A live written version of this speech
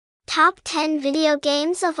Top 10 Video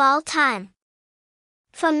Games of All Time.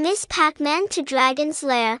 From Ms. Pac-Man to Dragon's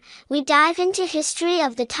Lair, we dive into history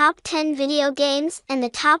of the top 10 video games and the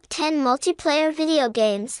top 10 multiplayer video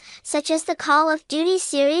games, such as the Call of Duty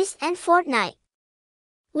series and Fortnite.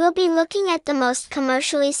 We'll be looking at the most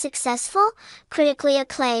commercially successful, critically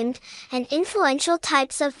acclaimed, and influential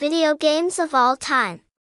types of video games of all time.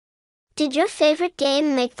 Did your favorite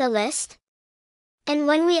game make the list? And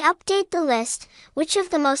when we update the list, which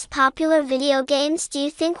of the most popular video games do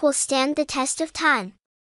you think will stand the test of time?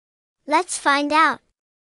 Let's find out.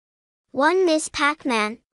 1. Ms.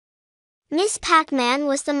 Pac-Man. Ms. Pac-Man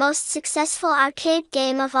was the most successful arcade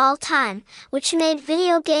game of all time, which made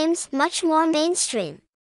video games much more mainstream.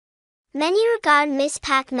 Many regard Ms.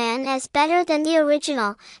 Pac-Man as better than the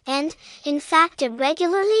original, and, in fact, it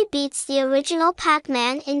regularly beats the original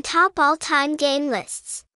Pac-Man in top all-time game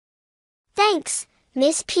lists. Thanks,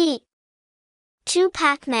 Ms. P. 2.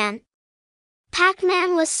 Pac-Man.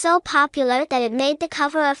 Pac-Man was so popular that it made the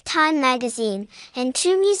cover of Time magazine, and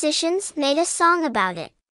 2 musicians made a song about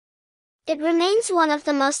it. It remains one of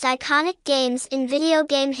the most iconic games in video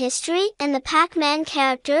game history, and the Pac-Man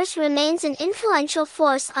characters remains an influential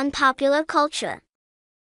force on popular culture.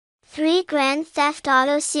 3. Grand Theft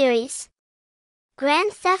Auto series.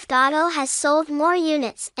 Grand Theft Auto has sold more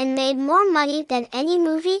units and made more money than any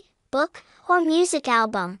movie, book, or music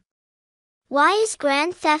album. Why is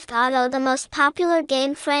Grand Theft Auto the most popular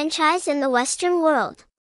game franchise in the Western world?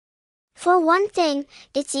 For one thing,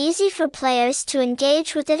 it's easy for players to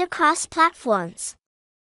engage with it across platforms.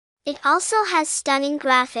 It also has stunning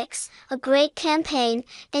graphics, a great campaign,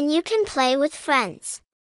 and you can play with friends.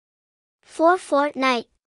 4. Fortnite.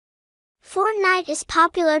 Fortnite is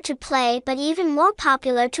popular to play but even more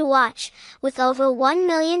popular to watch, with over 1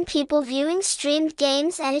 million people viewing streamed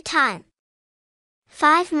games at a time.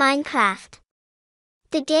 5. Minecraft.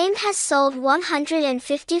 The game has sold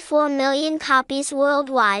 154 million copies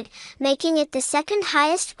worldwide, making it the second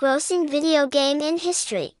highest grossing video game in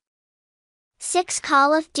history. 6.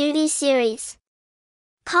 Call of Duty series.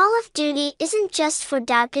 Call of Duty isn't just for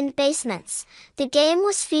darkened basements. The game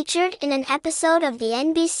was featured in an episode of the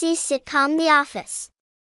NBC sitcom The Office.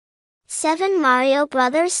 7. Mario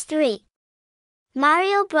Bros. 3.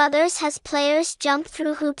 Mario Bros. Has players jump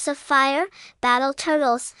through hoops of fire, battle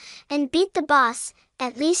turtles, and beat the boss,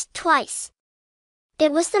 at least twice.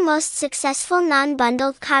 It was the most successful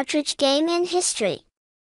non-bundled cartridge game in history.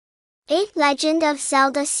 8. Legend of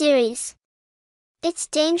Zelda series. It's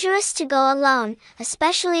dangerous to go alone,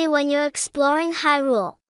 especially when you're exploring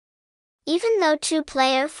Hyrule. Even though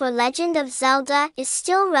 2-player for Legend of Zelda is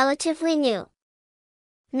still relatively new.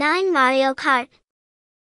 9. Mario Kart.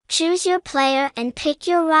 Choose your player and pick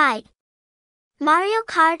your ride. Mario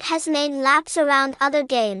Kart has made laps around other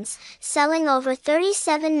games, selling over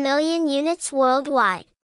 37 million units worldwide.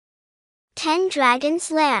 10.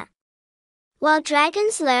 Dragon's Lair. While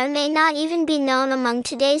Dragon's Lair may not even be known among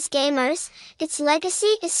today's gamers, its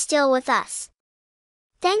legacy is still with us.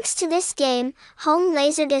 Thanks to this game, home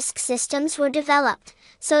Laserdisc systems were developed,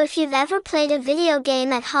 so if you've ever played a video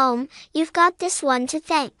game at home, you've got this one to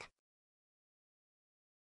thank.